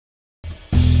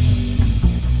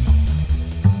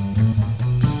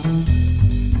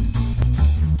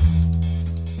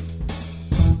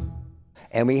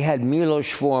And we had Milos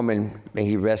Forman, may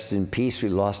he rest in peace. We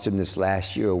lost him this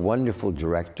last year, a wonderful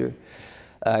director.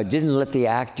 Didn't let the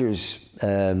actors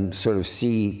sort of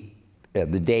see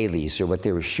the dailies or what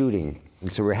they were shooting.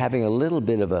 And so we're having a little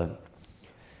bit of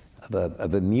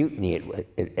a mutiny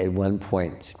at one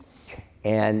point.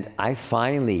 And I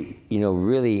finally, you know,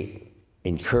 really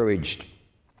encouraged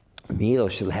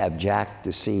Milos to have Jack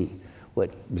to see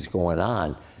what was going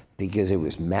on, because it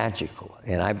was magical.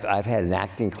 And I've had in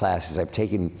acting classes, I've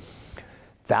taken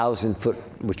 1,000-foot,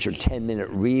 which are 10-minute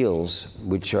reels,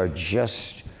 which are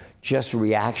just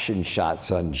reaction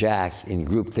shots on Jack in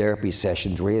group therapy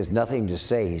sessions where he has nothing to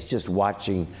say. He's just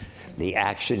watching the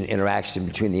interaction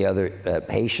between the other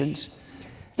patients,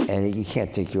 and you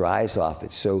can't take your eyes off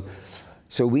it. So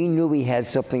we knew we had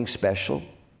something special,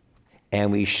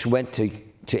 and we went to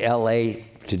LA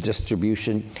to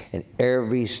distribution, and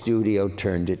every studio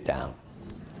turned it down.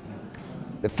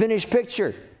 The finished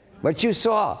picture, what you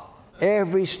saw,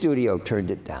 every studio turned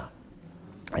it down.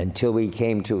 Until we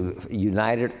came to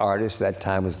United Artists. That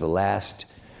time was the last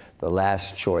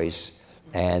choice,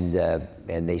 and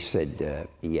they said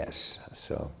yes.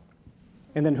 So.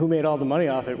 And then who made all the money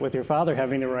off it, with your father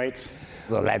having the rights?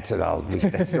 Well, that's an old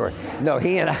story. No,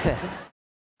 he and I.